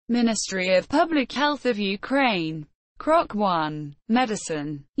Ministry of Public Health of Ukraine. Krok 1.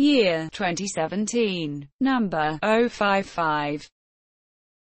 Medicine. Year 2017. Number 055.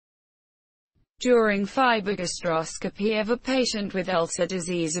 During fibergastroscopy of a patient with ulcer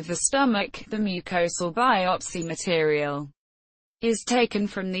disease of the stomach, the mucosal biopsy material is taken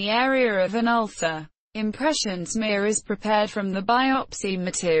from the area of an ulcer. Impression smear is prepared from the biopsy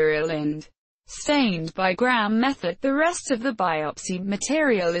material and stained by Gram method. The rest of the biopsy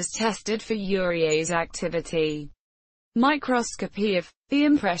material is tested for urease activity. Microscopy of the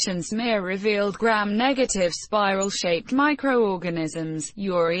impression smear revealed gram-negative spiral-shaped microorganisms.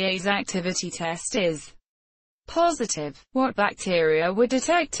 Urease activity test is positive. What bacteria were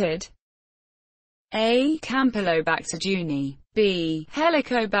detected? A. Campylobacter jeuni. B.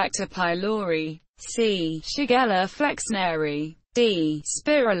 Helycobacter pylori. C. Shigella flexneri. D.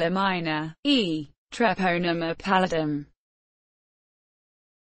 Spirilla minor. E. Treponema pallidum.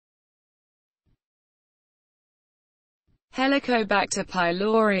 Helycobacter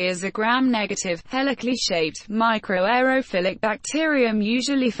pylori is a gram-negative, helically shaped, microaerophilic bacterium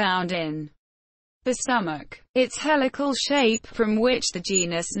usually found in the stomach. Its helical shape, from which the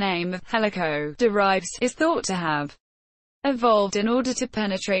genus name of Helyco derives, is thought to have evolved in order to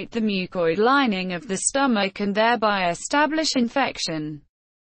penetrate the mucoid lining of the stomach and thereby establish infection.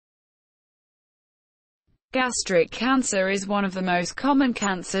 Gastric cancer is one of the most common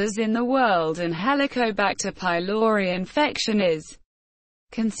cancers in the world, and Helycobacter pylori infection is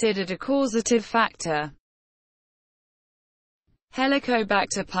considered a causative factor.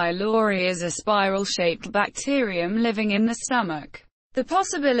 Helycobacter pylori is a spiral-shaped bacterium living in the stomach. The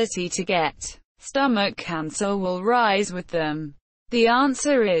possibility to get stomach cancer will rise with them. The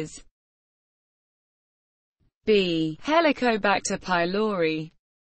answer is B. Helycobacter pylori.